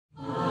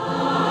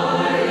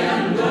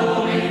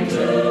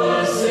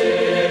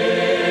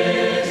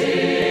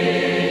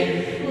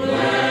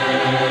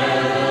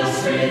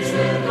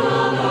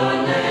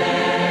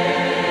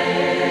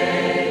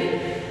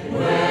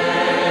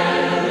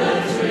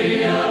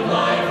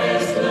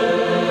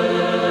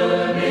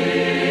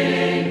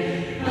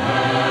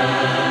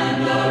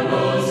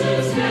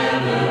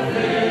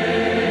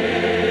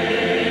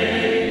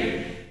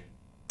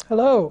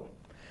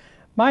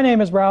My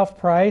name is Ralph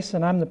Price,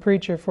 and I'm the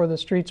preacher for the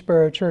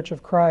Streetsboro Church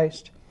of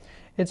Christ.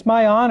 It's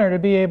my honor to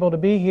be able to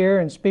be here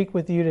and speak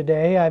with you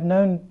today. I've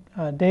known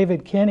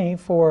David Kinney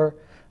for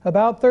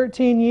about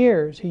 13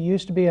 years. He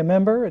used to be a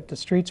member at the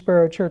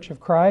Streetsboro Church of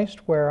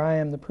Christ, where I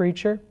am the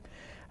preacher.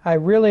 I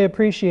really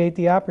appreciate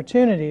the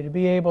opportunity to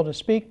be able to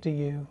speak to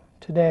you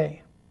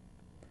today.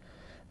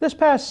 This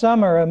past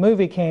summer, a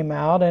movie came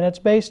out, and it's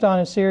based on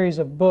a series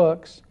of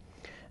books.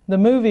 The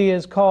movie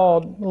is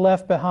called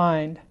Left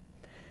Behind,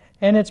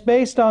 and it's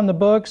based on the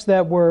books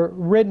that were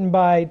written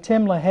by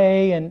Tim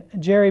LaHaye and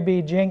Jerry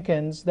B.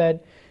 Jenkins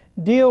that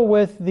deal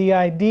with the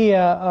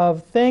idea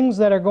of things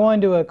that are going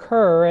to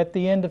occur at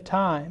the end of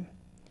time.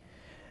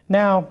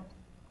 Now,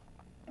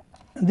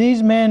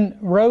 these men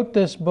wrote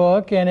this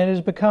book, and it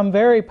has become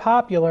very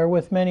popular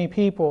with many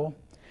people.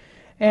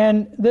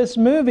 And this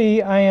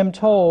movie, I am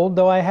told,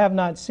 though I have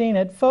not seen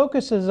it,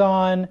 focuses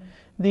on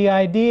the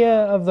idea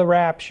of the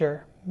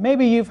rapture.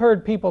 Maybe you've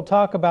heard people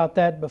talk about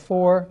that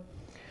before.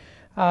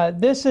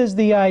 This is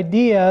the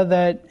idea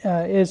that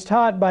is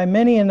taught by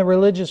many in the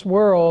religious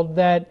world,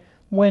 that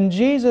when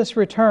Jesus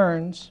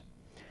returns,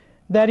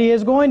 that He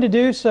is going to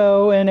do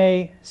so in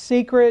a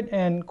secret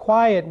and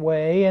quiet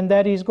way, and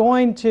that He's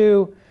going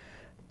to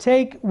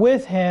take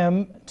with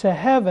Him to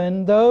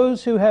heaven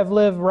those who have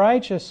lived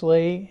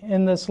righteously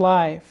in this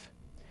life.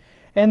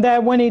 And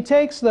that when He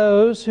takes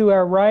those who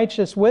are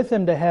righteous with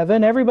Him to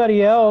heaven,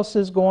 everybody else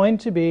is going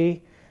to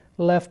be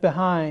left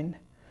behind.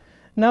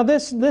 Now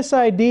this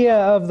idea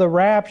of the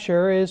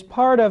rapture is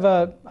part of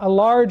a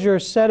larger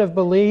set of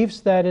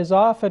beliefs that is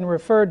often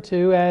referred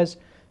to as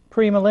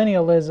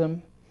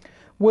premillennialism,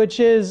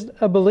 which is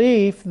a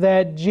belief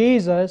that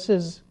Jesus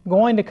is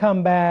going to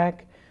come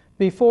back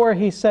before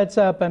He sets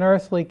up an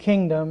earthly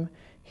kingdom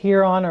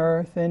here on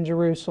earth in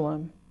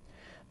Jerusalem.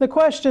 The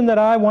question that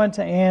I want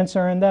to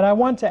answer and that I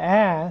want to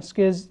ask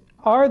is,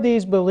 are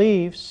these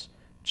beliefs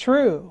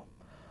true?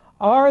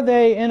 Are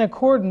they in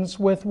accordance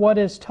with what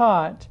is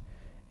taught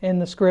in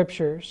the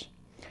Scriptures?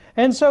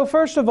 And so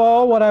first of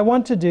all, what I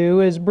want to do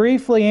is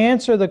briefly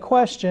answer the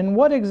question,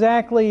 what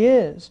exactly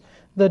is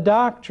the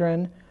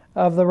doctrine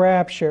of the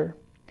rapture?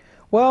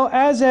 Well,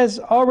 as has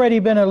already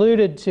been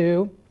alluded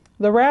to,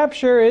 the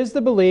rapture is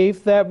the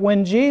belief that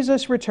when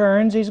Jesus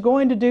returns, He's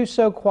going to do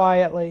so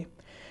quietly,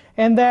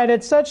 and that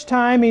at such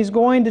time He's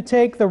going to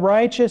take the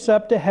righteous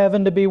up to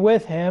heaven to be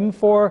with Him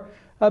for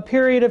a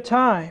period of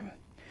time.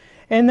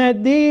 And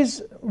that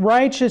these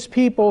righteous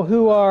people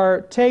who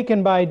are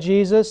taken by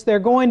Jesus, they're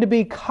going to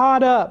be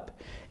caught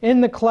up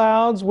in the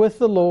clouds with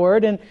the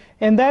Lord. And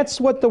that's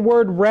what the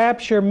word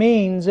rapture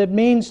means. It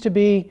means to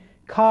be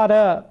caught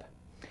up.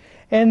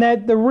 And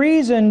that the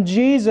reason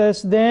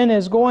Jesus then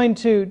is going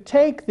to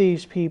take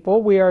these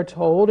people, we are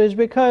told, is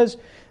because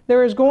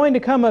there is going to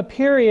come a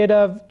period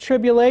of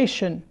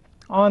tribulation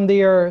on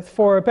the earth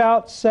for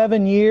about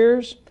 7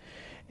 years.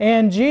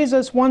 And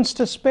Jesus wants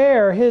to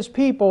spare His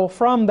people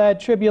from that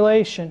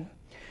tribulation.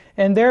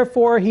 And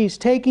therefore He's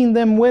taking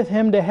them with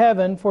Him to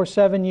heaven for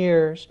 7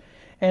 years.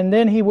 And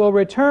then He will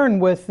return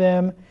with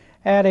them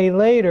at a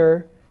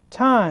later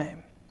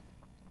time.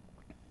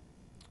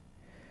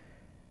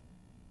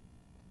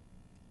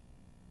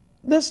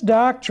 This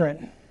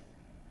doctrine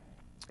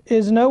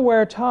is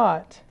nowhere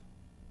taught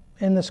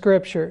in the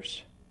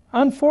Scriptures.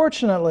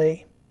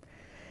 Unfortunately,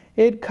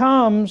 it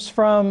comes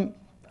from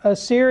a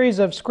series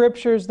of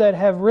Scriptures that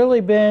have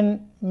really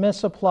been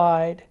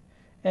misapplied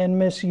and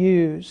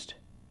misused.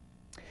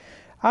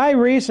 I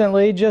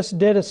recently just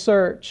did a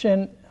search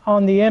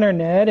on the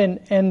internet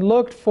and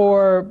looked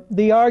for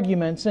the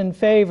arguments in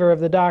favor of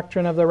the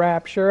doctrine of the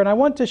rapture, and I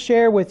want to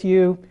share with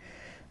you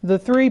the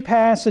 3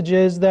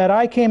 passages that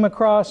I came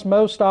across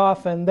most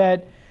often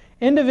that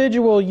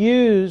individuals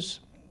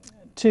use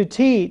to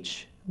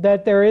teach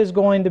that there is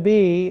going to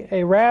be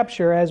a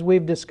rapture, as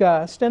we've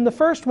discussed. And the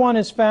first one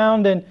is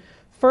found in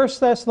 1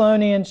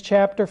 Thessalonians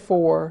chapter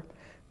 4,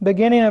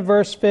 beginning at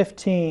verse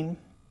 15.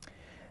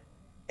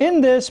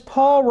 In this,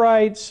 Paul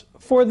writes,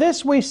 "For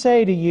this we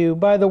say to you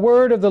by the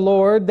word of the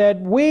Lord,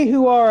 that we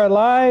who are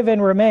alive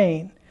and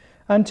remain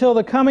until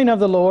the coming of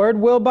the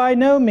Lord will by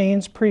no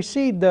means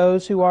precede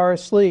those who are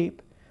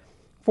asleep.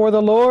 For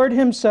the Lord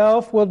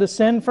Himself will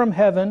descend from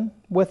heaven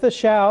with a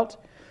shout,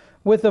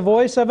 with the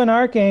voice of an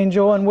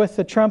archangel, and with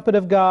the trumpet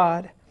of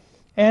God.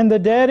 And the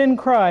dead in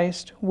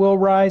Christ will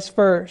rise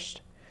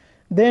first.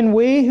 Then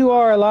we who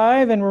are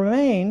alive and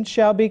remain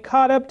shall be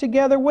caught up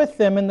together with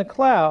them in the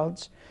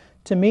clouds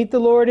to meet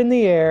the Lord in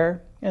the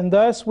air, and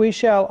thus we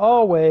shall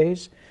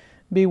always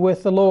be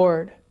with the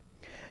Lord."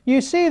 You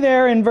see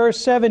there in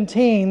verse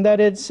 17 that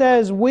it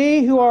says,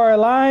 "We who are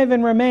alive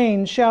and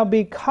remain shall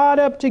be caught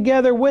up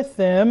together with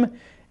them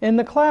in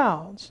the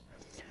clouds."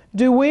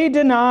 Do we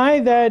deny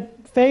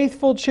that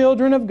faithful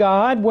children of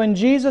God, when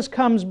Jesus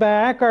comes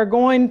back, are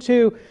going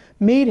to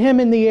meet Him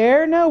in the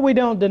air? No, we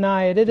don't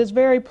deny it. It is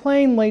very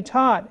plainly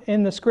taught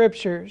in the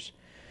Scriptures.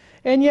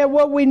 And yet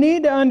what we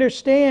need to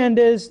understand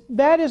is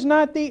that is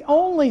not the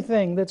only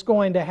thing that's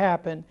going to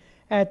happen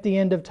at the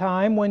end of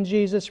time when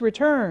Jesus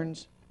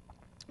returns.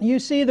 You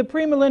see, the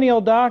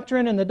premillennial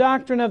doctrine and the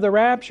doctrine of the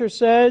rapture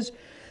says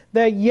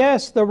that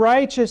yes, the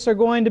righteous are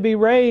going to be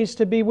raised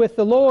to be with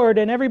the Lord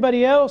and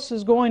everybody else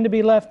is going to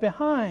be left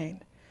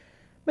behind.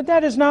 But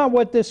that is not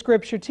what this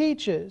Scripture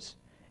teaches.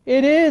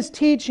 It is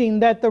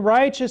teaching that the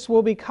righteous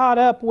will be caught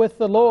up with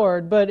the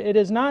Lord, but it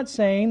is not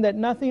saying that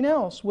nothing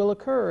else will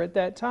occur at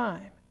that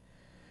time.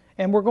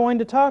 And we're going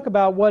to talk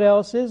about what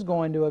else is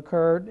going to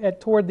occur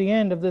toward the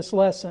end of this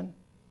lesson.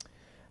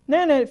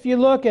 Then if you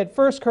look at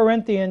 1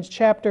 Corinthians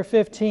chapter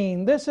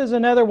 15, this is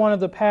another one of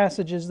the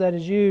passages that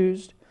is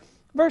used.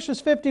 Verses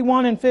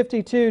 51 and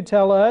 52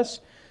 tell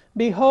us,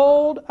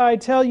 "Behold, I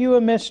tell you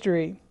a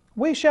mystery.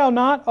 We shall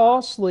not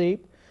all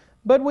sleep,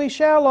 but we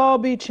shall all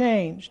be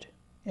changed.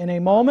 In a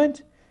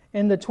moment,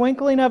 in the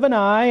twinkling of an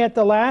eye, at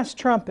the last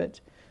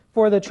trumpet.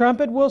 For the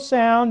trumpet will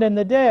sound, and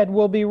the dead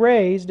will be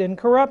raised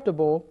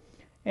incorruptible,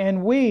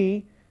 and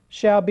we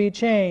shall be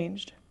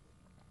changed."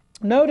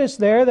 Notice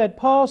there that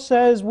Paul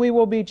says we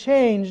will be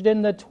changed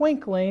in the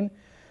twinkling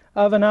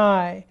of an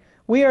eye.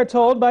 We are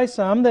told by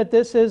some that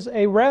this is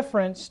a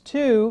reference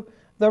to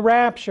the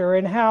rapture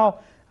and how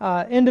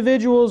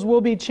individuals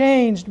will be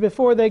changed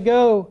before they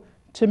go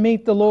to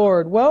meet the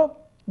Lord.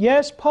 Well,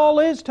 yes, Paul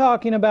is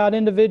talking about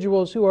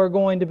individuals who are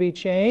going to be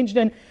changed.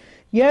 And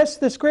yes,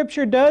 the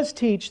Scripture does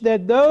teach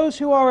that those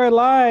who are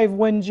alive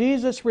when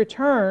Jesus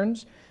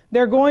returns,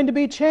 they're going to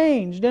be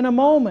changed in a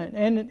moment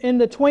and in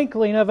the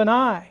twinkling of an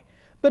eye.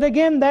 But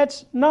again,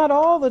 that's not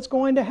all that's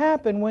going to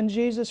happen when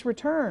Jesus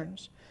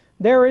returns.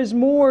 There is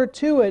more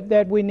to it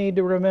that we need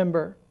to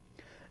remember.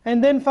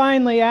 And then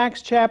finally,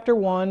 Acts chapter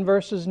 1,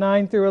 verses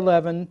 9 through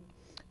 11.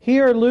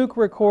 Here Luke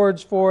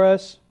records for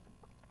us,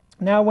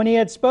 "Now when he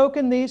had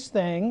spoken these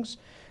things,"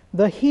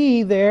 the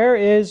he there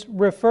is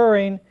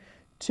referring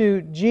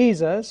to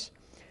Jesus,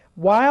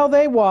 "while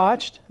they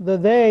watched," the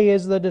they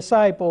is the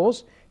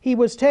disciples, "he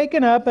was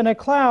taken up, and a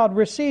cloud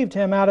received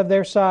him out of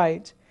their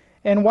sight.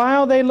 And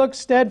while they looked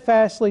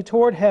steadfastly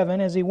toward heaven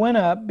as he went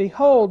up,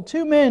 behold,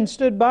 2 men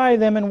stood by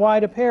them in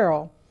white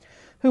apparel,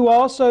 who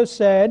also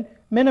said,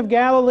 Men of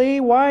Galilee,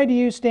 why do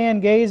you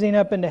stand gazing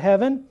up into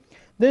heaven?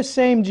 This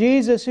same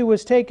Jesus who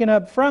was taken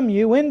up from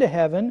you into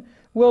heaven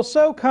will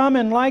so come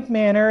in like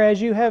manner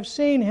as you have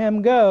seen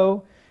him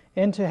go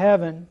into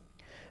heaven."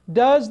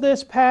 Does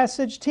this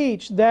passage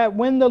teach that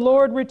when the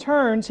Lord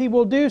returns, he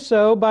will do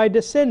so by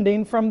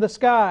descending from the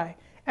sky?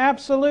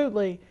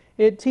 Absolutely,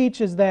 it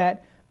teaches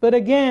that. But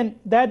again,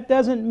 that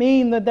doesn't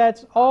mean that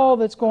that's all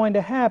that's going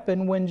to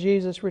happen when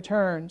Jesus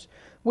returns.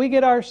 We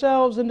get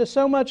ourselves into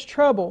so much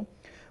trouble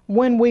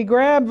when we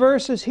grab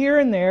verses here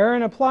and there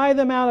and apply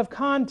them out of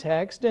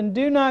context and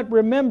do not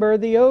remember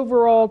the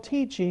overall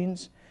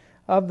teachings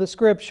of the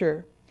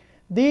Scripture.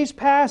 These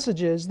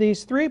passages,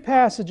 these 3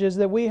 passages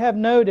that we have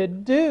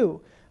noted,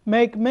 do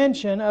make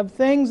mention of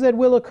things that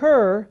will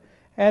occur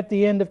at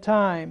the end of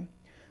time.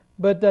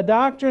 But the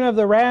doctrine of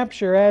the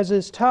rapture, as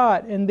is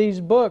taught in these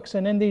books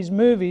and in these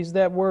movies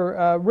that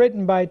were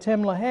written by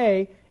Tim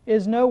LaHaye,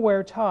 is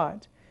nowhere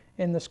taught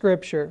in the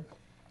Scripture.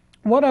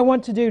 What I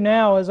want to do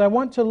now is I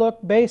want to look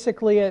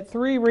basically at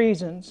 3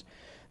 reasons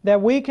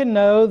that we can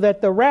know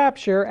that the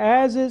rapture,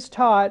 as is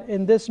taught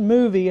in this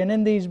movie and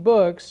in these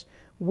books,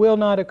 will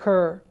not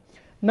occur.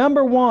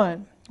 Number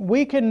 1,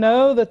 we can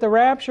know that the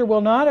rapture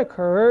will not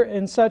occur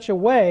in such a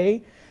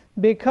way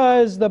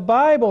because the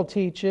Bible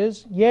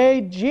teaches, yea,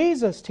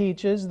 Jesus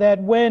teaches,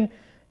 that when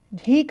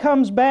he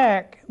comes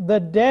back, the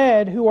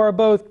dead who are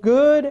both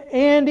good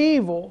and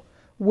evil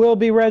will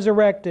be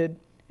resurrected.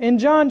 In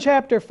John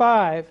chapter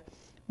 5,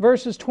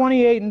 verses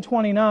 28 and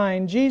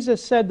 29,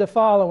 Jesus said the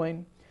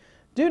following,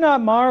 "Do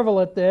not marvel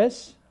at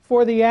this,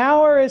 for the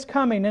hour is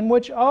coming in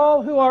which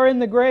all who are in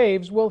the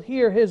graves will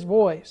hear his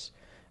voice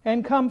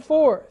and come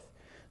forth,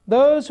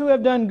 those who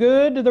have done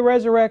good to the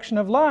resurrection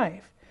of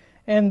life,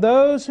 and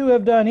those who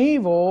have done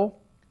evil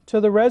to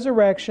the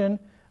resurrection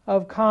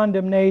of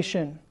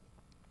condemnation."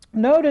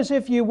 Notice,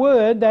 if you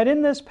would, that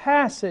in this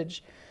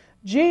passage,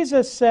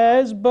 Jesus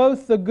says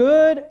both the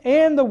good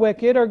and the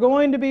wicked are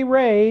going to be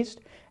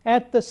raised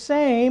at the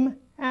same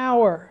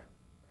hour.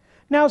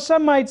 Now,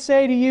 some might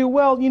say to you,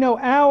 well,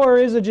 hour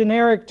is a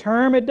generic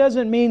term. It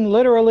doesn't mean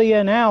literally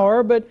an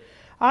hour, but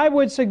I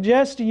would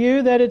suggest to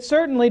you that it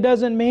certainly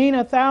doesn't mean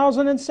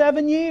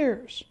 1,007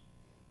 years.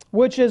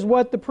 Which is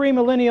what the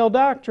premillennial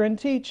doctrine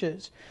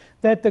teaches,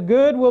 that the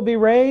good will be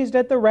raised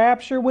at the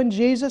rapture when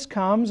Jesus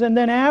comes, and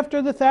then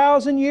after the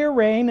 1,000-year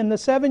reign and the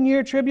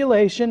 7-year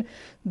tribulation,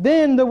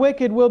 then the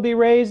wicked will be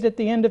raised at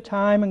the end of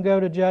time and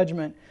go to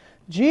judgment.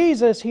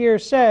 Jesus here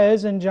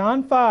says in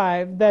John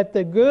 5 that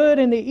the good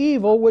and the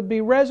evil would be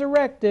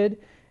resurrected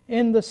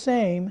in the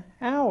same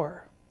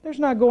hour. There's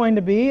not going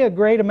to be a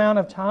great amount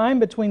of time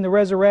between the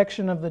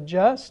resurrection of the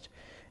just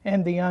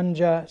and the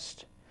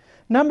unjust.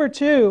 Number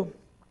 2,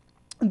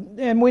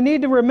 and we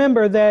need to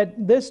remember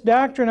that this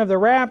doctrine of the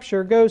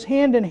rapture goes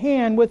hand in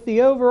hand with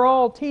the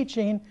overall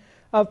teaching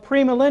of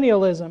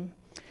premillennialism.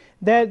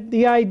 That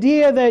the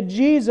idea that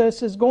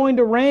Jesus is going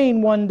to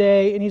reign one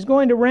day, and he's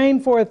going to reign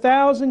for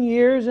 1,000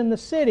 years in the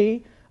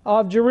city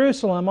of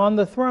Jerusalem on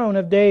the throne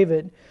of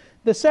David.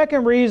 The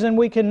second reason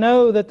we can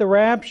know that the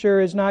rapture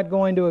is not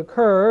going to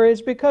occur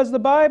is because the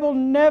Bible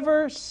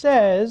never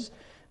says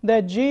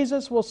that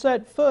Jesus will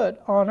set foot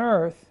on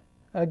earth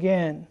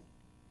again.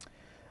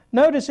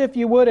 Notice, if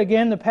you would,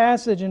 again the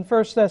passage in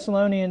 1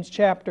 Thessalonians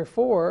chapter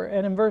 4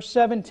 and in verse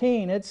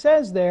 17. It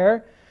says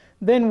there,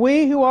 "Then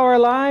we who are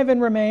alive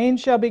and remain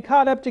shall be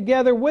caught up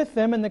together with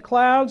them in the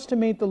clouds to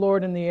meet the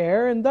Lord in the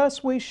air, and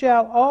thus we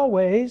shall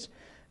always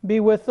be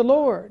with the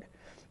Lord."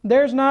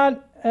 There's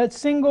not a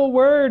single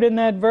word in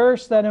that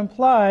verse that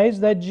implies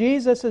that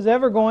Jesus is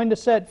ever going to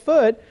set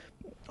foot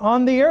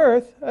on the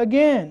earth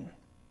again.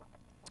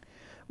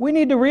 We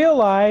need to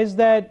realize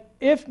that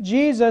if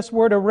Jesus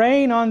were to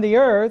reign on the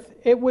earth,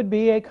 it would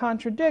be a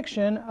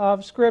contradiction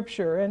of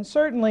Scripture, and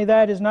certainly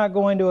that is not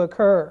going to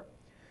occur.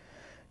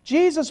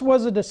 Jesus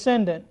was a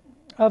descendant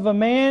of a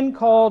man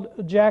called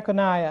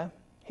Jeconiah.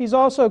 He's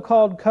also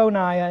called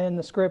Coniah in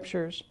the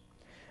Scriptures.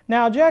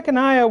 Now,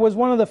 Jeconiah was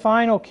one of the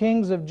final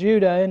kings of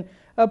Judah, and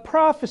a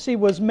prophecy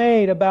was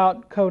made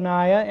about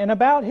Coniah and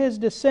about his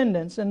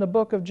descendants in the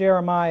book of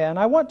Jeremiah, and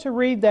I want to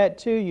read that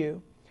to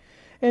you.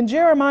 In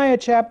Jeremiah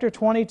chapter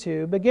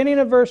 22, beginning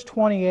of verse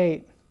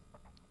 28,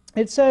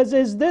 it says,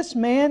 "Is this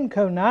man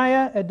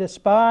Coniah a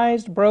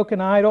despised, broken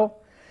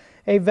idol,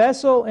 a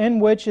vessel in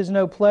which is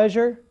no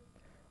pleasure?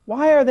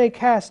 Why are they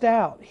cast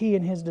out, he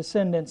and his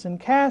descendants, and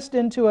cast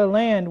into a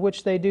land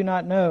which they do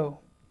not know?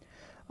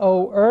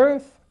 O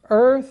earth,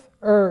 earth,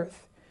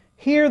 earth,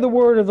 hear the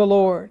word of the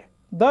Lord.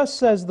 Thus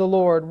says the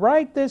Lord,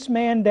 write this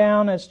man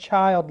down as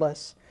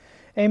childless,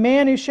 a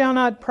man who shall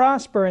not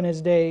prosper in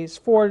his days.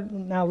 For,"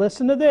 now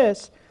listen to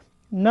this,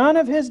 "none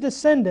of his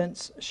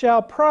descendants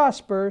shall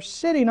prosper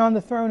sitting on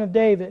the throne of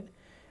David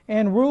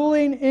and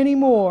ruling any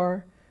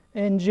more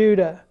in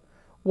Judah."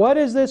 What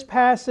is this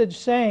passage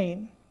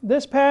saying?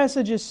 This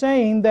passage is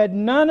saying that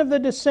none of the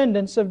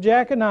descendants of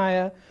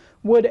Jeconiah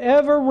would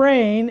ever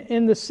reign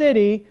in the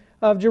city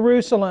of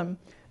Jerusalem.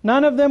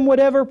 None of them would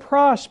ever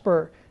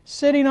prosper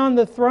sitting on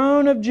the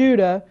throne of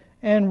Judah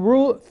and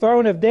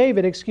throne of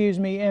David,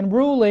 and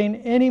ruling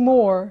any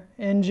more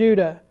in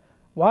Judah.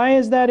 Why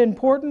is that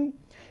important?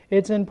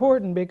 It's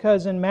important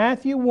because in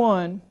Matthew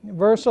 1,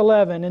 verse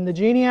 11, in the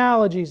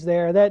genealogies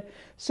there, that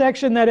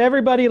section that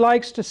everybody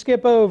likes to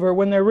skip over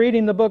when they're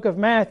reading the book of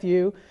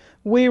Matthew,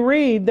 we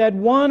read that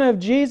one of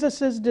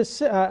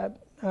Jesus'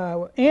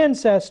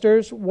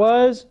 ancestors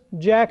was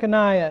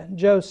Jeconiah.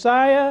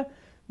 Josiah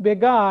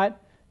begot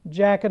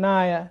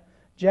Jeconiah.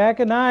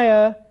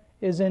 Jeconiah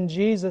is in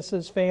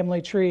Jesus'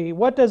 family tree.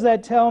 What does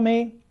that tell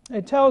me?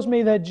 It tells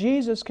me that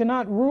Jesus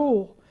cannot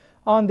rule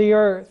on the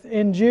earth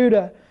in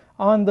Judah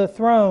on the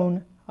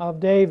throne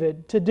of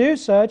David. To do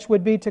such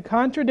would be to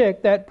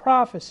contradict that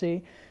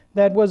prophecy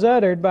that was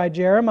uttered by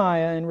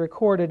Jeremiah and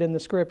recorded in the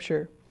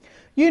Scripture.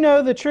 You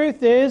know, the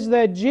truth is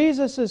that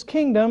Jesus'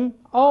 kingdom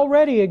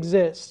already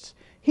exists.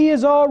 He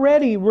is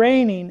already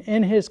reigning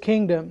in His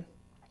kingdom.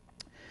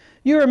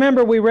 You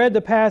remember we read the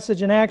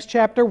passage in Acts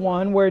chapter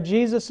 1 where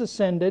Jesus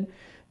ascended.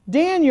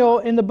 Daniel,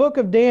 in the book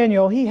of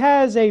Daniel, he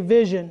has a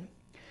vision.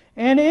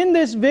 And in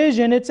this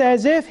vision, it's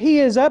as if he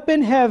is up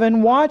in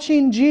heaven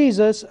watching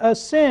Jesus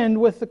ascend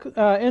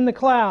in the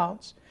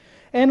clouds.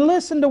 And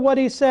listen to what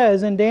he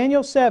says in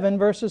Daniel 7,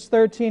 verses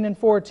 13 and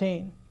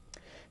 14.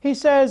 He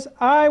says,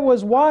 "I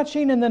was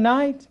watching in the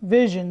night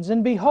visions,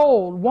 and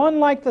behold, one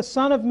like the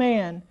Son of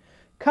Man,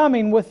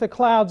 coming with the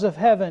clouds of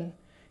heaven.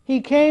 He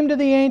came to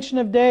the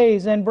Ancient of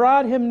Days, and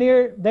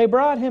they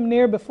brought him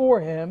near before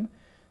him.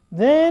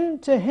 Then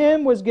to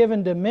him was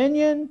given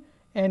dominion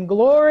and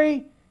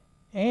glory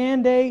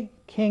and a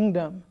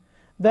kingdom,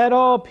 that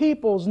all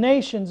peoples,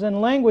 nations,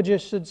 and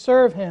languages should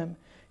serve him.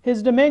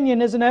 His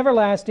dominion is an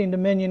everlasting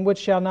dominion which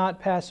shall not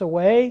pass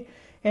away,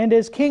 and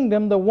his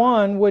kingdom the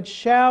one which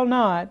shall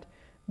not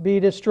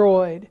be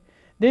destroyed."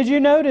 Did you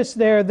notice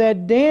there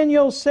that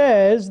Daniel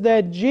says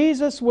that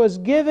Jesus was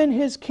given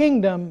His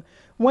kingdom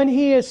when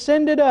He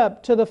ascended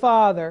up to the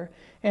Father?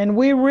 And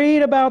we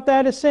read about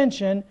that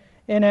ascension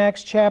in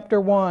Acts chapter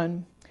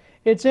 1.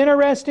 It's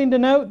interesting to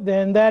note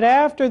then that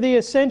after the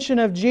ascension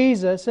of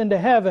Jesus into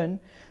heaven,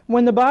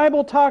 when the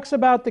Bible talks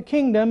about the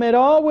kingdom, it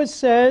always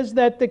says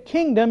that the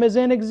kingdom is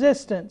in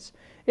existence.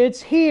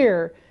 It's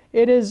here.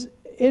 It is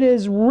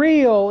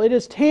real. It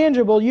is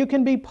tangible. You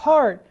can be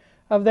part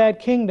of that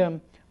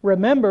kingdom.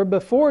 Remember,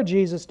 before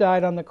Jesus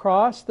died on the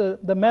cross, the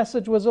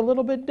message was a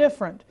little bit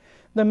different.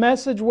 The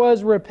message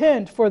was,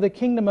 repent, for the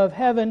kingdom of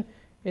heaven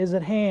is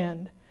at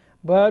hand.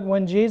 But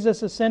when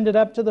Jesus ascended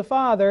up to the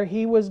Father,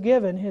 He was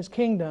given His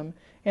kingdom,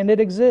 and it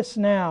exists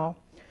now.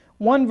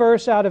 One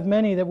verse out of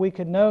many that we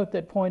could note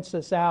that points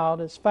this out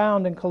is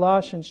found in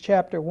Colossians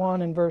chapter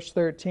 1 and verse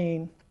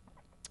 13.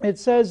 It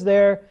says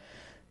there,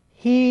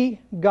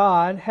 "He,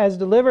 God, has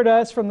delivered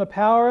us from the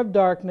power of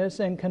darkness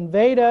and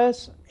conveyed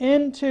us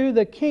into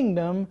the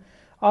kingdom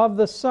of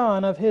the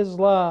Son of His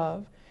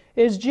love."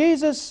 Is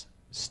Jesus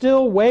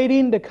still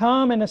waiting to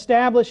come and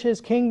establish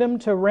His kingdom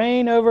to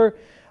reign over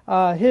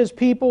His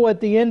people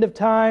at the end of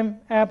time?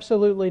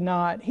 Absolutely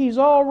not. He's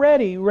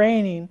already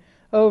reigning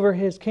over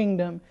His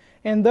kingdom.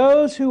 And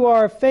those who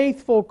are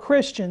faithful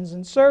Christians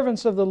and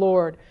servants of the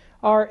Lord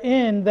are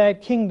in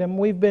that kingdom.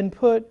 We've been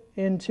put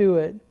into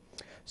it.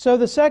 So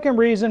the second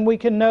reason we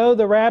can know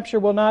the rapture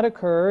will not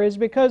occur is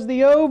because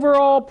the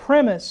overall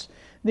premise,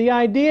 the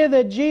idea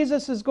that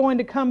Jesus is going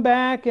to come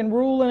back and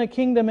rule in a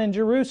kingdom in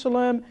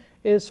Jerusalem,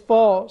 is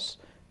false.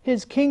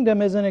 His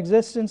kingdom is in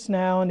existence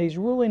now, and He's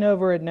ruling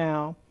over it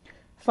now.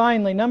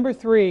 Finally, number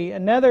 3,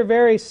 another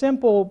very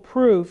simple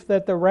proof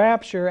that the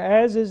rapture,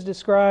 as is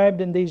described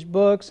in these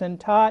books and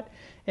taught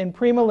in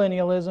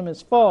premillennialism,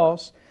 is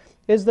false,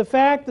 is the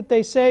fact that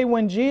they say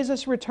when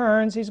Jesus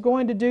returns, He's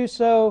going to do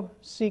so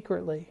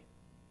secretly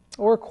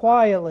or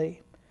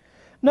quietly.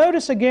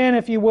 Notice again,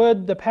 if you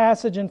would, the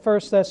passage in 1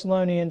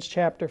 Thessalonians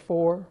chapter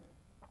 4.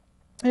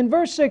 In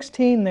verse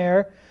 16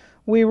 there,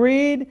 we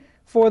read,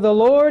 "For the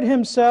Lord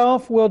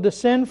Himself will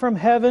descend from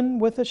heaven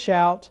with a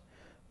shout,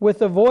 with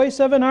the voice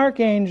of an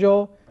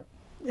archangel,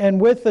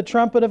 and with the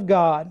trumpet of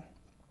God.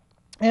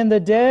 And the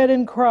dead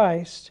in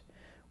Christ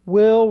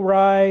will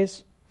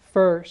rise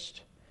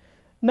first."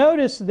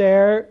 Notice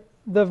there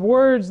the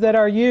words that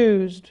are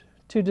used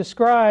to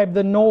describe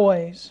the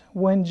noise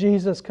when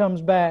Jesus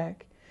comes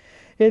back.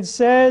 It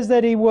says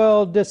that He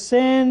will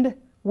descend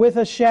with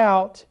a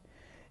shout.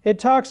 It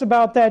talks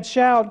about that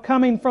shout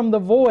coming from the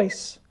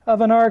voice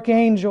of an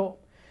archangel.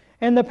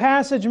 And the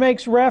passage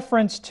makes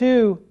reference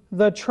to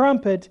the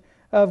trumpet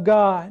of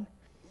God.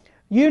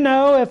 You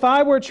know, if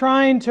I were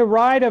trying to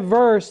write a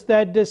verse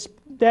that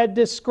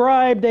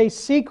described a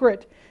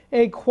secret,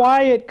 a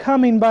quiet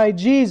coming by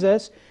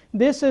Jesus,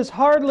 this is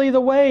hardly the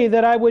way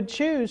that I would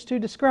choose to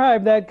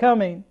describe that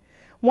coming.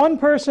 One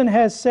person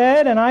has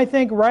said, and I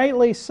think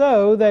rightly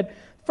so, that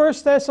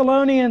 1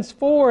 Thessalonians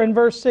 4 and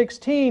verse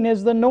 16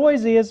 is the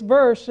noisiest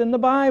verse in the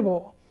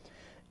Bible.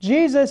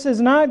 Jesus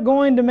is not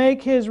going to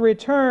make His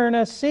return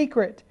a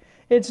secret.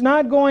 It's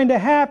not going to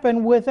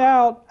happen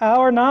without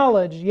our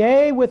knowledge,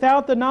 yea,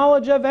 without the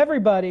knowledge of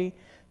everybody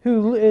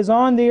who is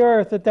on the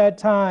earth at that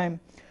time.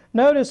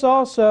 Notice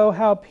also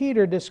how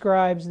Peter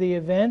describes the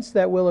events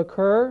that will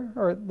occur,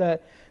 or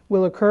that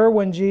will occur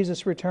when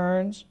Jesus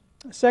returns.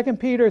 2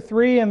 Peter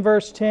 3 and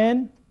verse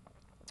 10,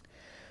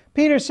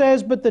 Peter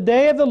says, "But the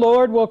day of the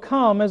Lord will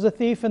come as a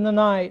thief in the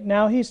night."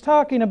 Now he's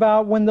talking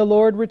about when the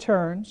Lord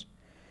returns,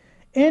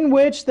 "in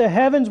which the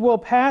heavens will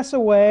pass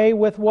away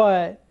with"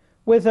 what?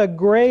 "With a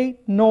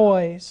great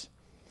noise,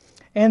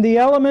 and the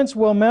elements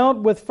will melt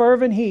with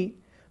fervent heat.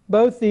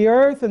 Both the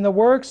earth and the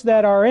works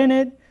that are in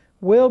it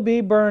will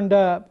be burned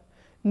up."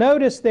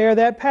 Notice there,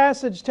 that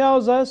passage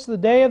tells us the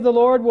day of the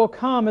Lord will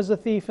come as a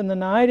thief in the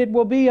night. It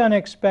will be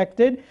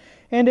unexpected.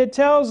 And it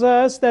tells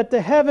us that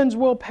the heavens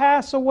will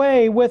pass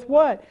away with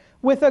what?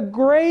 With a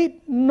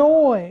great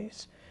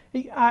noise.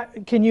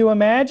 Can you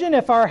imagine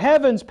if our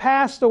heavens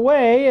passed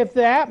away, if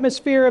the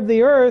atmosphere of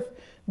the earth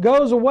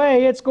goes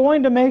away, it's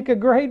going to make a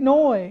great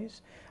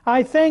noise.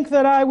 I think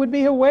that I would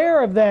be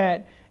aware of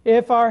that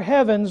if our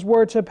heavens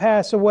were to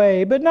pass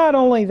away. But not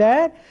only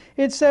that,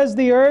 it says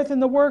the earth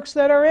and the works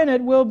that are in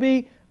it will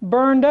be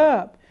burned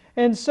up.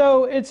 And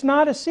so it's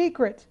not a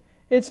secret.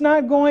 It's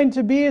not going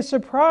to be a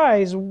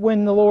surprise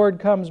when the Lord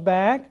comes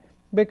back,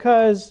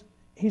 because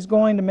He's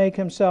going to make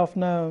Himself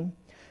known.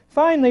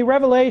 Finally,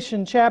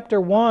 Revelation chapter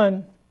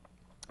 1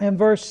 and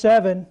verse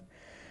 7.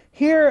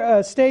 Here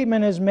a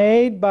statement is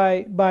made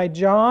by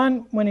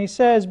John when he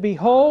says,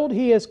 "Behold,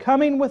 He is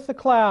coming with the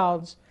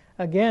clouds."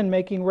 Again,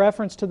 making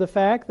reference to the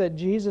fact that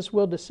Jesus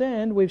will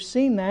descend. We've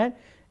seen that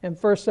in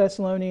 1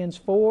 Thessalonians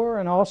 4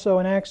 and also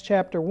in Acts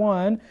chapter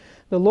 1.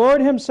 The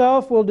Lord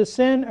Himself will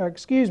descend,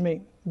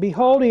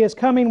 "Behold, He is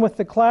coming with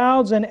the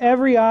clouds, and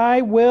every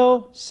eye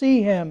will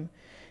see Him,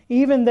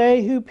 even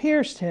they who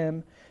pierced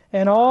Him,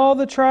 and all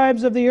the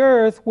tribes of the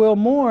earth will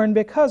mourn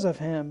because of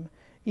Him.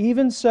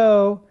 Even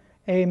so,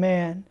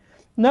 amen."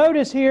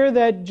 Notice here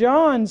that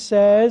John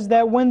says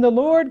that when the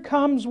Lord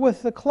comes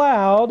with the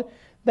cloud,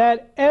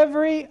 that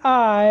every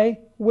eye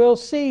will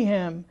see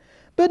Him.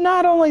 But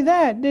not only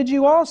that, did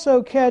you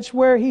also catch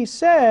where he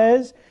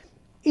says,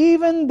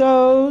 even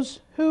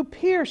those who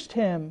pierced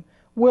Him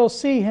will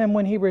see Him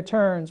when He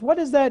returns? What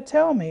does that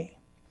tell me?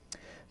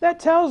 That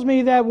tells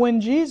me that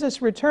when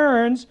Jesus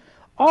returns,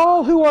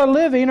 all who are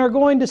living are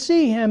going to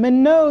see Him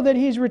and know that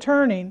He's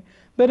returning.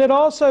 But it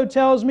also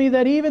tells me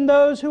that even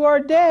those who are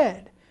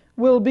dead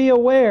will be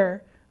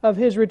aware of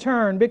His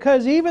return,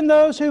 because even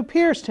those who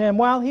pierced Him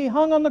while He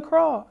hung on the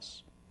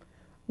cross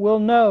will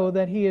know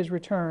that He is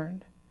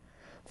returned.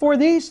 For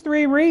these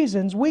three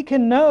reasons, we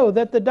can know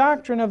that the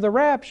doctrine of the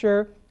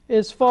rapture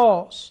is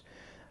false.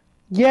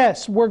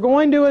 Yes, we're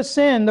going to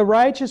ascend, the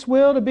righteous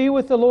will to be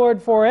with the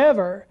Lord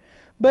forever,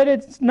 but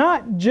it's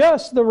not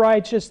just the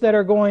righteous that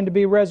are going to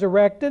be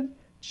resurrected.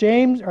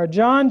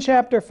 John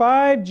chapter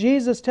 5,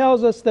 Jesus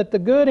tells us that the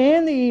good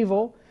and the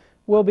evil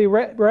will be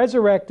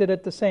resurrected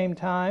at the same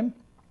time.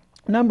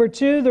 Number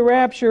 2, the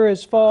rapture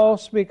is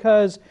false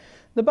because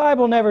the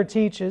Bible never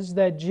teaches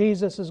that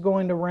Jesus is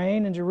going to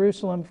reign in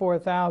Jerusalem for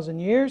 1,000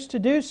 years. To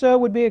do so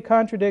would be a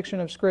contradiction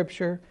of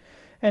Scripture.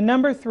 And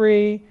number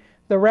 3,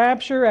 The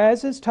rapture,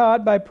 as is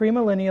taught by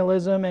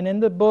premillennialism and in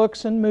the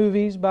books and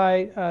movies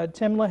by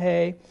Tim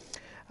LaHaye,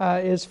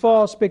 is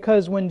false,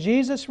 because when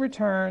Jesus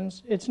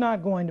returns, it's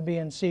not going to be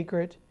in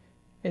secret.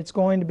 It's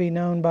going to be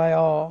known by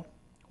all.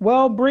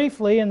 Well,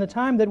 briefly, in the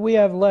time that we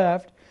have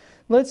left,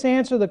 let's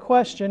answer the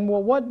question,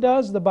 well, what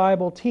does the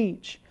Bible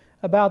teach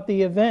about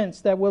the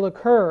events that will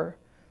occur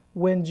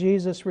when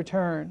Jesus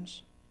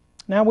returns?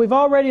 Now, we've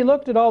already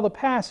looked at all the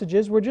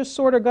passages. We're just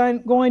sort of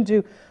going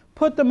to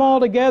put them all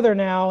together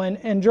now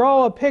and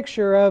draw a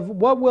picture of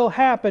what will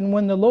happen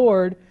when the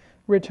Lord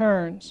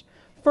returns.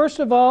 First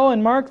of all,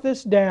 and mark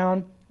this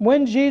down,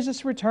 when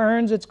Jesus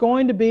returns, it's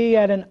going to be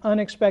at an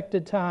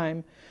unexpected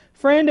time.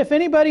 Friend, if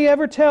anybody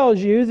ever tells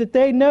you that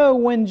they know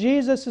when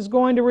Jesus is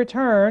going to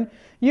return,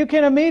 you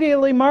can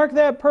immediately mark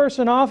that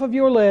person off of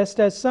your list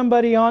as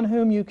somebody on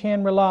whom you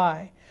can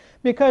rely.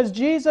 Because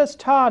Jesus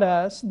taught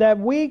us that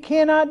we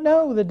cannot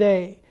know the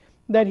day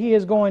that He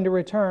is going to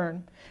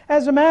return.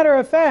 As a matter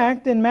of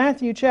fact, in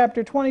Matthew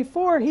chapter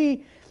 24,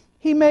 He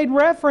made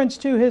reference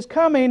to His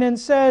coming and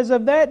says,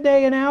 "Of that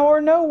day and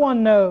hour no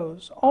one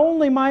knows,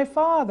 only my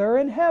Father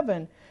in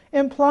heaven,"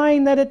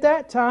 implying that at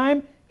that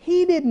time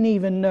He didn't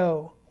even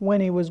know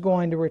when He was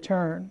going to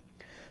return.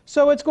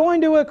 So it's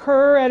going to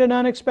occur at an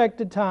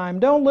unexpected time.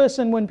 Don't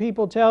listen when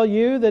people tell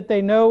you that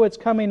they know it's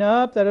coming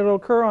up, that it'll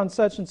occur on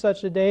such and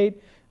such a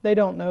date. They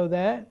don't know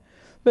that.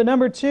 But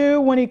number two,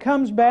 when He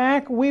comes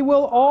back, we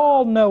will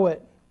all know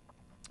it.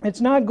 It's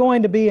not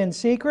going to be in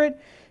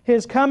secret.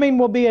 His coming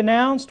will be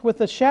announced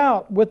with a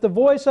shout, with the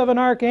voice of an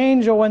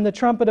archangel and the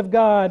trumpet of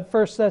God,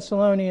 1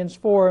 Thessalonians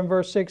 4 and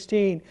verse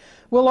 16.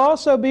 We'll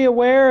also be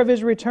aware of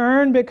His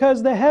return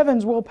because the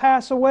heavens will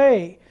pass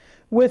away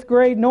with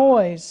great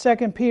noise,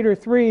 2 Peter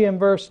 3 and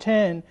verse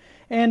 10.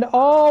 And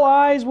all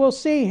eyes will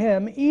see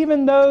Him,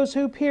 even those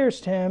who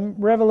pierced Him,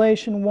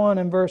 Revelation 1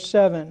 and verse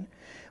 7.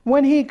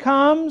 When He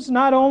comes,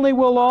 not only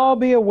will all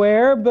be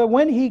aware, but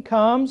when He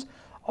comes,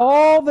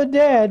 all the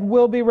dead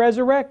will be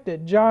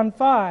resurrected. John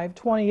 5,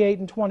 28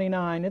 and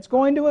 29. It's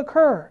going to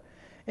occur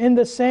in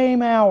the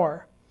same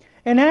hour.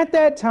 And at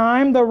that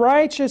time, the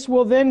righteous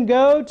will then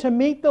go to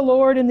meet the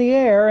Lord in the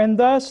air and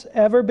thus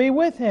ever be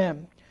with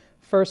Him.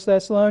 1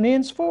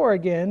 Thessalonians 4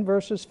 again,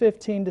 verses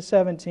 15 to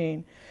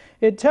 17.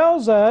 It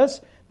tells us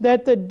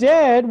that the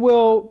dead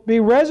will be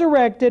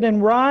resurrected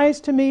and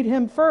rise to meet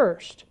Him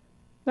first.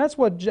 That's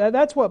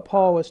what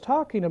Paul was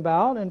talking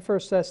about in 1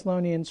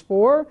 Thessalonians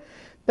 4,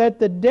 that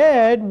the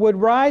dead would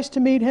rise to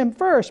meet Him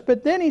first.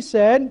 But then he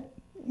said,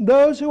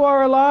 those who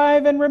are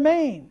alive and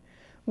remain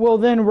will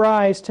then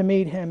rise to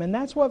meet Him. And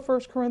that's what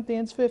 1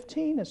 Corinthians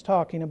 15 is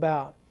talking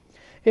about.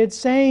 It's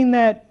saying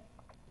that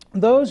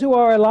those who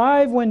are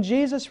alive when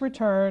Jesus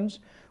returns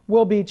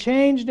will be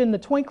changed in the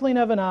twinkling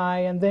of an eye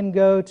and then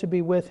go to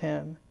be with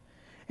Him.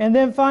 And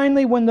then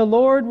finally, when the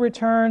Lord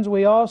returns,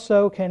 we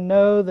also can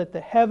know that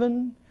the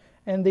heaven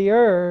and the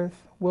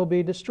earth will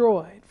be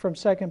destroyed, from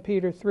 2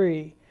 Peter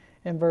 3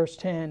 and verse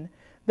 10.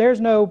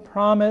 There's no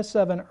promise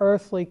of an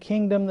earthly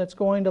kingdom that's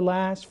going to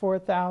last for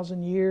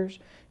 1,000 years.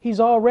 He's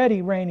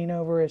already reigning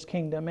over His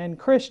kingdom, and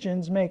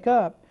Christians make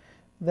up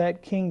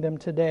that kingdom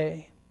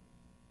today.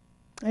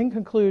 In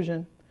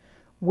conclusion,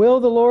 will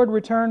the Lord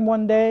return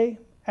one day?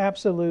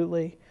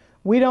 Absolutely.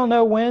 We don't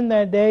know when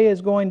that day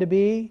is going to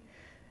be,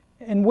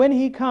 and when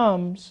He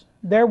comes,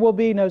 there will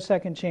be no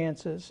second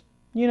chances.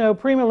 You know,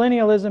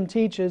 premillennialism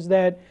teaches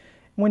that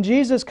when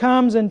Jesus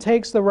comes and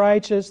takes the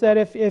righteous, that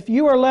if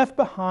you are left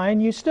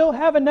behind, you still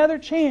have another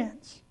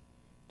chance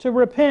to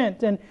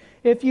repent. And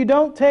if you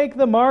don't take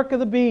the mark of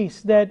the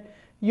beast, that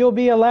you'll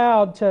be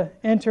allowed to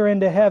enter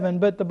into heaven.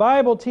 But the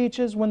Bible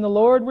teaches when the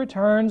Lord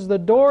returns, the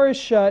door is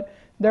shut.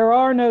 There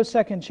are no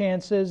second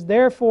chances.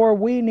 Therefore,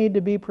 we need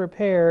to be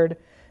prepared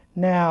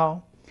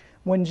now.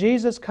 When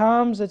Jesus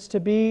comes, it's to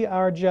be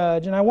our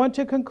judge. And I want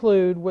to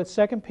conclude with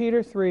 2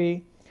 Peter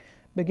 3,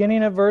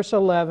 beginning at verse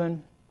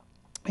 11.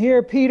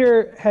 Here,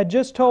 Peter had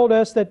just told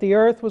us that the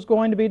earth was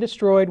going to be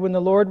destroyed when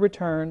the Lord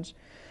returns.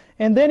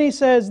 And then he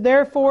says,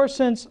 therefore,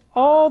 since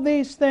all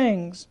these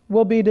things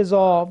will be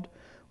dissolved,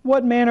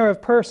 what manner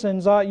of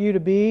persons ought you to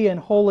be in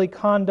holy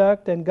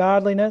conduct and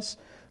godliness,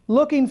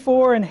 looking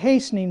for and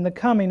hastening the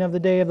coming of the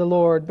day of the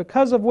Lord,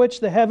 because of which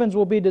the heavens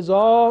will be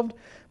dissolved,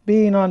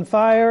 being on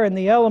fire, and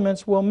the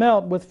elements will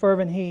melt with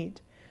fervent heat.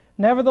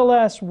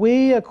 Nevertheless,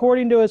 we,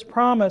 according to His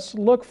promise,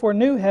 look for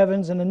new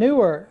heavens and a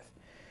new earth,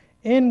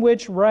 in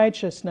which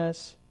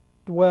righteousness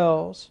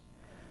dwells.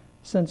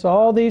 Since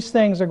all these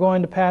things are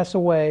going to pass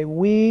away,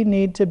 we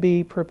need to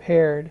be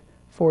prepared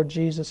for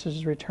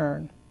Jesus'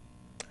 return.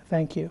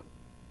 Thank you.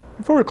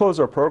 Before we close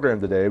our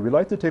program today, we'd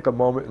like to take a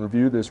moment and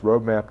review this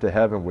roadmap to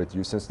heaven with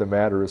you, since the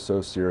matter is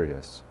so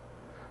serious.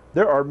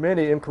 There are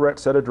many incorrect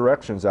set of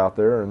directions out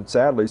there, and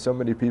sadly so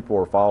many people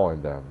are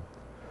following them.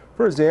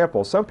 For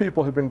example, some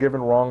people have been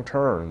given wrong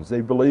turns.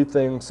 They believe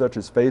things such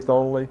as faith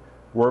only,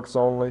 works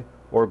only,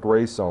 or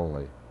grace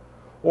only.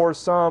 Or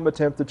some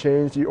attempt to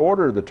change the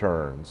order of the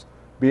turns,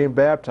 being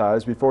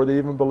baptized before they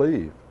even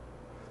believe.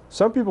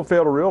 Some people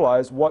fail to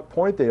realize what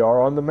point they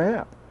are on the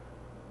map.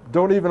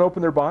 Don't even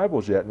open their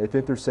Bibles yet, and they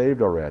think they're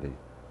saved already.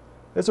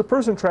 As a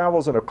person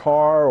travels in a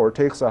car or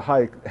takes a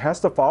hike, it has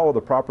to follow the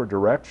proper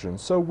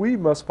directions, so we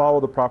must follow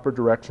the proper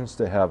directions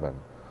to heaven.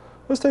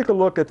 Let's take a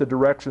look at the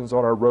directions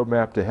on our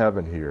roadmap to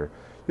heaven here.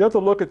 You have to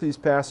look at these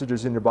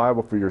passages in your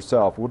Bible for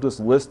yourself. We'll just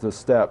list the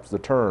steps, the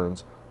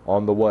turns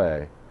on the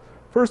way.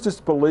 First is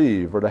to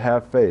believe or to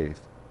have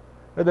faith.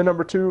 And then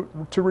number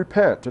 2, to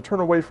repent, to turn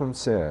away from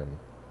sin.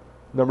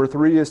 Number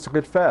 3 is to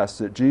confess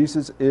that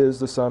Jesus is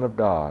the Son of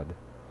God.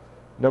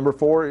 Number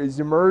 4 is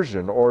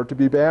immersion, or to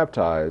be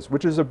baptized,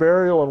 which is a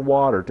burial in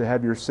water to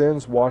have your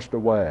sins washed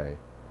away.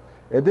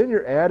 And then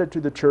you're added to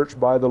the church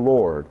by the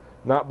Lord,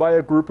 not by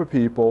a group of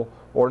people,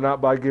 or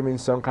not by giving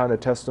some kind of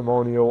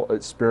testimonial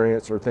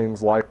experience or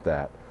things like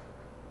that.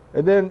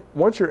 And then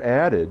once you're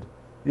added,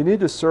 you need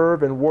to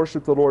serve and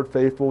worship the Lord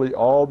faithfully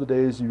all the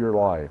days of your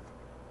life.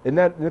 And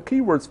the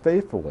key word's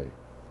faithfully.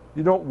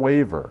 You don't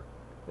waver.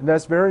 And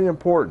that's very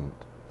important.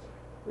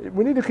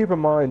 We need to keep in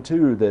mind,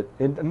 too, that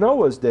in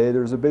Noah's day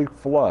there was a big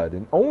flood,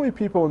 and only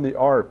people in the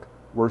ark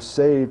were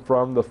saved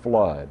from the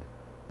flood.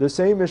 The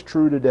same is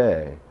true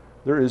today.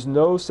 There is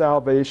no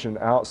salvation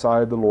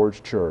outside the Lord's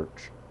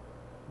church.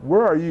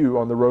 Where are you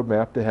on the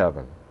roadmap to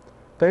heaven?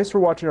 Thanks for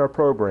watching our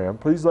program.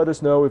 Please let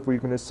us know if we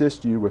can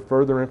assist you with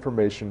further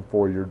information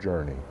for your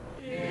journey.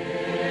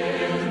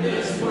 In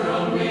this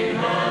world we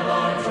have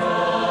our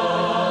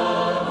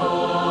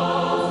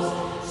troubles.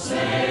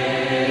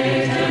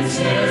 Satan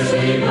snares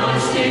we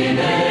must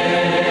deny.